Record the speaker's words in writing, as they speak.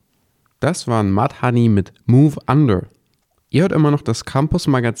Das war Mud Honey mit Move Under. Ihr hört immer noch das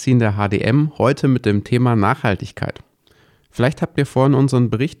Campus-Magazin der HDM, heute mit dem Thema Nachhaltigkeit. Vielleicht habt ihr vorhin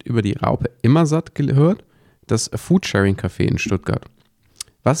unseren Bericht über die Raupe Immersatt gehört, das Foodsharing-Café in Stuttgart.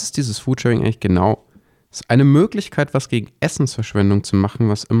 Was ist dieses Foodsharing eigentlich genau? Es ist eine Möglichkeit, was gegen Essensverschwendung zu machen,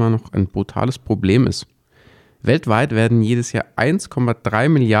 was immer noch ein brutales Problem ist. Weltweit werden jedes Jahr 1,3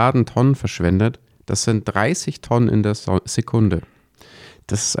 Milliarden Tonnen verschwendet. Das sind 30 Tonnen in der Sekunde.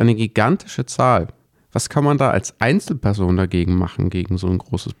 Das ist eine gigantische Zahl. Was kann man da als Einzelperson dagegen machen, gegen so ein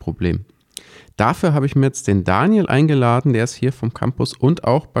großes Problem? Dafür habe ich mir jetzt den Daniel eingeladen, der ist hier vom Campus und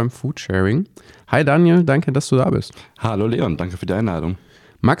auch beim Foodsharing. Hi Daniel, danke, dass du da bist. Hallo Leon, danke für die Einladung.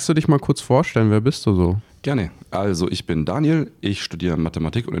 Magst du dich mal kurz vorstellen, wer bist du so? Gerne. Also ich bin Daniel, ich studiere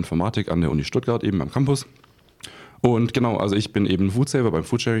Mathematik und Informatik an der Uni Stuttgart, eben am Campus. Und genau, also ich bin eben Foodsaver beim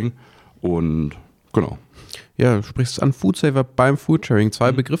Foodsharing und genau. Ja, du sprichst an Foodsaver beim Foodsharing,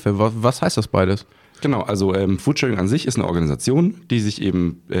 zwei Begriffe. Was heißt das beides? Genau, also Foodsharing an sich ist eine Organisation, die sich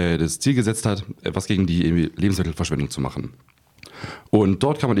eben das Ziel gesetzt hat, etwas gegen die Lebensmittelverschwendung zu machen. Und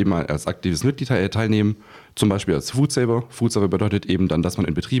dort kann man eben als aktives Mitglied teilnehmen, zum Beispiel als Foodsaver. Foodsaver bedeutet eben dann, dass man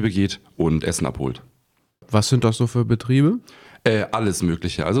in Betriebe geht und Essen abholt. Was sind das so für Betriebe? Alles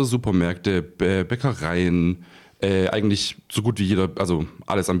Mögliche, also Supermärkte, Bäckereien, eigentlich so gut wie jeder, also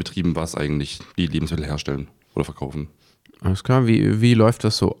alles an Betrieben, was eigentlich die Lebensmittel herstellen oder verkaufen. Alles klar, wie läuft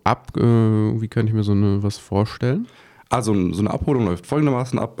das so ab? Wie könnte ich mir was vorstellen? Also so eine Abholung läuft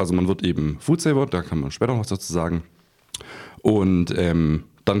folgendermaßen ab. Also man wird eben Foodsaver, da kann man später noch was dazu sagen. Und dann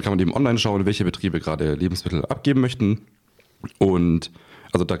kann man eben online schauen, welche Betriebe gerade Lebensmittel abgeben möchten. Und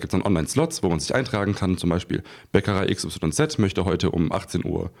also da gibt es dann Online-Slots, wo man sich eintragen kann. Zum Beispiel Bäckerei XYZ möchte heute um 18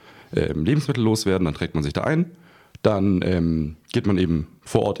 Uhr Lebensmittel loswerden. Dann trägt man sich da ein. Dann geht man eben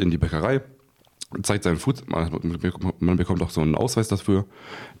vor Ort in die Bäckerei, zeigt seinen Food, man bekommt auch so einen Ausweis dafür.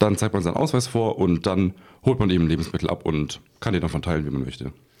 Dann zeigt man seinen Ausweis vor und dann holt man eben Lebensmittel ab und kann die dann verteilen, wie man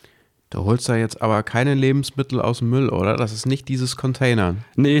möchte. Du holst da jetzt aber keine Lebensmittel aus dem Müll, oder? Das ist nicht dieses Containern.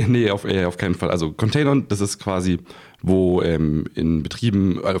 Nee, auf keinen Fall. Also Containern, das ist quasi, wo in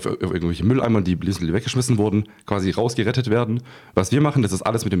Betrieben auf irgendwelche Mülleimer, die Lebensmittel weggeschmissen wurden, quasi rausgerettet werden. Was wir machen, das ist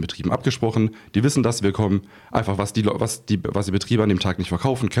alles mit den Betrieben abgesprochen. Die wissen, dass wir kommen. Einfach, was die Betriebe an dem Tag nicht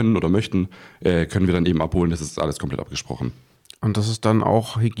verkaufen können oder möchten, können wir dann eben abholen. Das ist alles komplett abgesprochen. Und das ist dann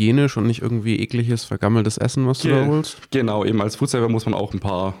auch hygienisch und nicht irgendwie ekliges, vergammeltes Essen, was du da holst? Genau, eben als Foodsaver muss man auch ein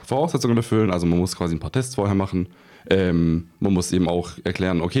paar Voraussetzungen erfüllen. Also man muss quasi ein paar Tests vorher machen. Man muss eben auch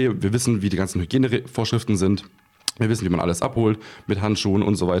erklären, okay, wir wissen, wie die ganzen Hygienevorschriften sind. Wir wissen, wie man alles abholt, mit Handschuhen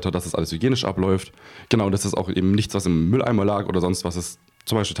und so weiter, dass es alles hygienisch abläuft. Genau, das ist auch eben nichts, was im Mülleimer lag oder sonst was. Ist,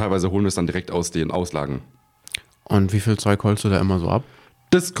 zum Beispiel teilweise holen wir es dann direkt aus den Auslagen. Und wie viel Zeug holst du da immer so ab?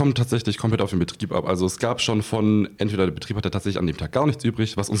 Das kommt tatsächlich komplett auf den Betrieb ab. Also es gab schon entweder der Betrieb hatte tatsächlich an dem Tag gar nichts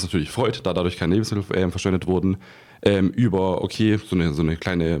übrig, was uns natürlich freut, da dadurch keine Lebensmittel verschwendet wurden, über, okay, so eine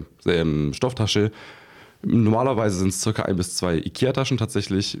kleine Stofftasche. Normalerweise sind es ca. 1 bis 2 Ikea-Taschen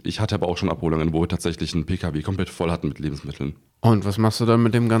tatsächlich. Ich hatte aber auch schon Abholungen, wo wir tatsächlich einen PKW komplett voll hatten mit Lebensmitteln. Und was machst du dann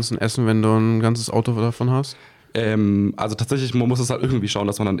mit dem ganzen Essen, wenn du ein ganzes Auto davon hast? Also tatsächlich, man muss es halt irgendwie schauen,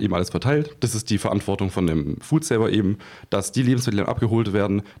 dass man dann eben alles verteilt. Das ist die Verantwortung von dem Foodsaver eben, dass die Lebensmittel, die dann abgeholt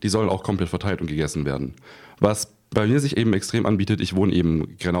werden, die sollen auch komplett verteilt und gegessen werden. Was bei mir sich eben extrem anbietet, ich wohne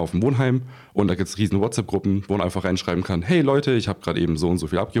eben genau auf dem Wohnheim und da gibt es riesen WhatsApp-Gruppen, wo man einfach reinschreiben kann, hey Leute, ich habe gerade eben so und so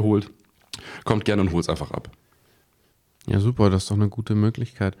viel abgeholt, kommt gerne und holt es einfach ab. Ja super, das ist doch eine gute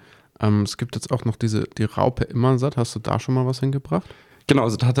Möglichkeit. Es gibt jetzt auch noch die Raupe Immersatt, hast du da schon mal was hingebracht? Genau,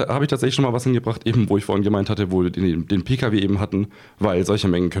 also da habe ich tatsächlich schon mal was hingebracht, eben wo ich vorhin gemeint hatte, wo wir den PKW eben hatten, weil solche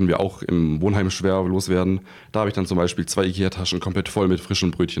Mengen können wir auch im Wohnheim schwer loswerden. Da habe ich dann zum Beispiel 2 Ikea-Taschen komplett voll mit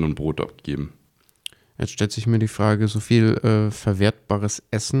frischen Brötchen und Brot abgegeben. Jetzt stellt sich mir die Frage, so viel verwertbares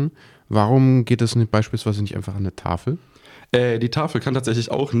Essen, warum geht es beispielsweise nicht einfach an eine Tafel? Die Tafel kann tatsächlich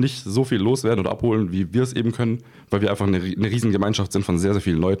auch nicht so viel loswerden oder abholen, wie wir es eben können, weil wir einfach eine riesen Gemeinschaft sind von sehr, sehr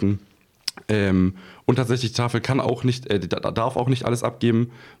vielen Leuten. Und tatsächlich, die Tafel kann auch nicht, darf auch nicht alles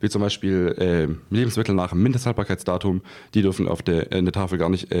abgeben, wie zum Beispiel Lebensmittel nach Mindesthaltbarkeitsdatum, die dürfen in der Tafel gar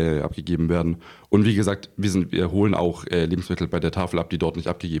nicht abgegeben werden. Und wie gesagt, wir holen auch Lebensmittel bei der Tafel ab, die dort nicht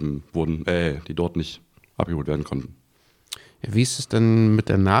abgegeben wurden, die dort nicht abgeholt werden konnten. Ja, wie ist es denn mit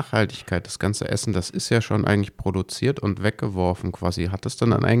der Nachhaltigkeit? Das ganze Essen, das ist ja schon eigentlich produziert und weggeworfen quasi. Hat das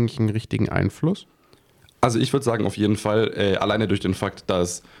dann eigentlich einen richtigen Einfluss? Also ich würde sagen, auf jeden Fall, alleine durch den Fakt,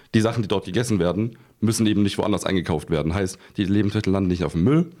 dass die Sachen, die dort gegessen werden, müssen eben nicht woanders eingekauft werden. Heißt, die Lebensmittel landen nicht auf dem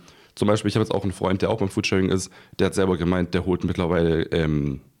Müll. Zum Beispiel, ich habe jetzt auch einen Freund, der auch beim Foodsharing ist, der hat selber gemeint, der holt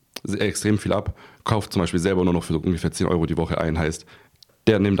mittlerweile extrem viel ab, kauft zum Beispiel selber nur noch für so ungefähr 10 Euro die Woche ein. Heißt,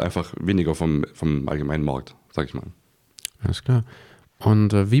 der nimmt einfach weniger vom allgemeinen Markt, sag ich mal. Alles klar.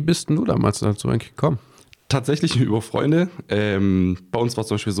 Und wie bist denn du damals dazu eigentlich gekommen? Tatsächlich über Freunde. Bei uns war es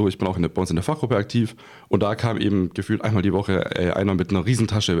zum Beispiel so, ich bin auch bei uns in der Fachgruppe aktiv und da kam eben gefühlt einmal die Woche einer mit einer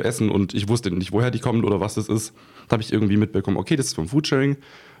Riesentasche Essen und ich wusste nicht, woher die kommt oder was das ist. Da habe ich irgendwie mitbekommen, okay, das ist vom Foodsharing.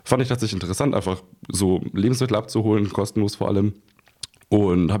 Fand ich tatsächlich interessant, einfach so Lebensmittel abzuholen, kostenlos vor allem.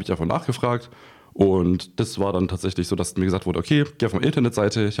 Und habe ich einfach nachgefragt und das war dann tatsächlich so, dass mir gesagt wurde, okay, geh auf meine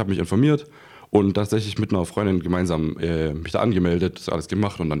Internetseite, ich habe mich informiert und tatsächlich mit einer Freundin gemeinsam mich da angemeldet, das alles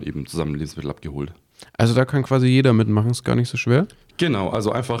gemacht und dann eben zusammen Lebensmittel abgeholt. Also da kann quasi jeder mitmachen, ist gar nicht so schwer. Genau,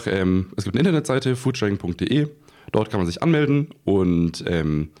 also einfach, es gibt eine Internetseite, foodsharing.de, dort kann man sich anmelden und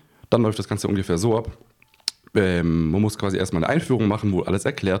dann läuft das Ganze ungefähr so ab. Man muss quasi erstmal eine Einführung machen, wo alles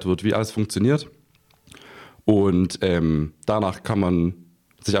erklärt wird, wie alles funktioniert und danach kann man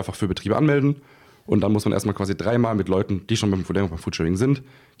sich einfach für Betriebe anmelden und dann muss man erstmal quasi 3-mal mit Leuten, die schon beim Foodsharing sind,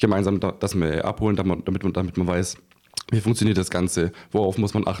 gemeinsam das abholen, damit man weiß, wie funktioniert das Ganze, worauf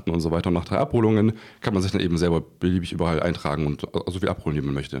muss man achten und so weiter. Und nach 3 Abholungen kann man sich dann eben selber beliebig überall eintragen und so viel abholen, wie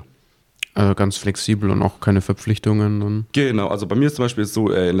man möchte. Also ganz flexibel und auch keine Verpflichtungen. Und Genau, also bei mir ist zum Beispiel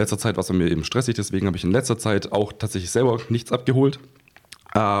so, in letzter Zeit war es bei mir eben stressig, deswegen habe ich in letzter Zeit auch tatsächlich selber nichts abgeholt.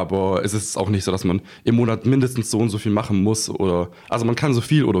 Aber es ist auch nicht so, dass man im Monat mindestens so und so viel machen muss. Also man kann so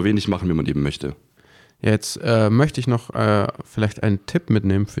viel oder wenig machen, wie man eben möchte. ja, jetzt möchte ich noch vielleicht einen Tipp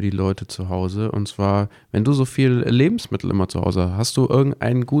mitnehmen für die Leute zu Hause. Und zwar, wenn du so viel Lebensmittel immer zu Hause hast, hast du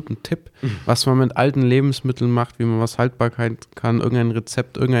irgendeinen guten Tipp, was man mit alten Lebensmitteln macht, wie man was Haltbarkeit kann, irgendein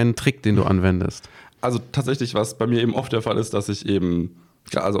Rezept, irgendeinen Trick, den du anwendest? Also tatsächlich, was bei mir eben oft der Fall ist, dass ich eben,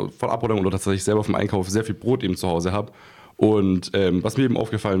 also von Abholung oder tatsächlich selber vom Einkauf sehr viel Brot eben zu Hause habe. Und was mir eben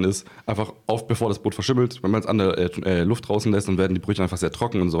aufgefallen ist, einfach oft bevor das Brot verschimmelt, wenn man es an der Luft draußen lässt, dann werden die Brötchen einfach sehr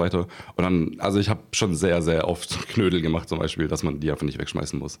trocken und so weiter. Und dann, also ich habe schon sehr, sehr oft Knödel gemacht zum Beispiel, dass man die einfach nicht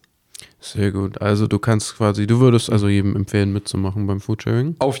wegschmeißen muss. Sehr gut. Also du würdest also jedem empfehlen mitzumachen beim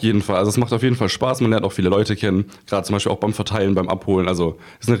Foodsharing? Auf jeden Fall. Also es macht auf jeden Fall Spaß. Man lernt auch viele Leute kennen. Gerade zum Beispiel auch beim Verteilen, beim Abholen. Also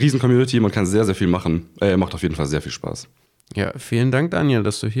es ist eine riesen Community. Man kann sehr, sehr viel machen. Macht auf jeden Fall sehr viel Spaß. Ja, vielen Dank, Daniel,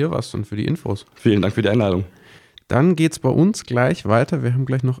 dass du hier warst und für die Infos. Vielen Dank für die Einladung. Dann geht's bei uns gleich weiter. Wir haben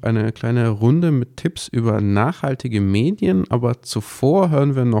gleich noch eine kleine Runde mit Tipps über nachhaltige Medien. Aber zuvor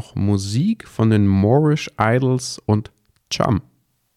hören wir noch Musik von den Moorish Idols und Chum.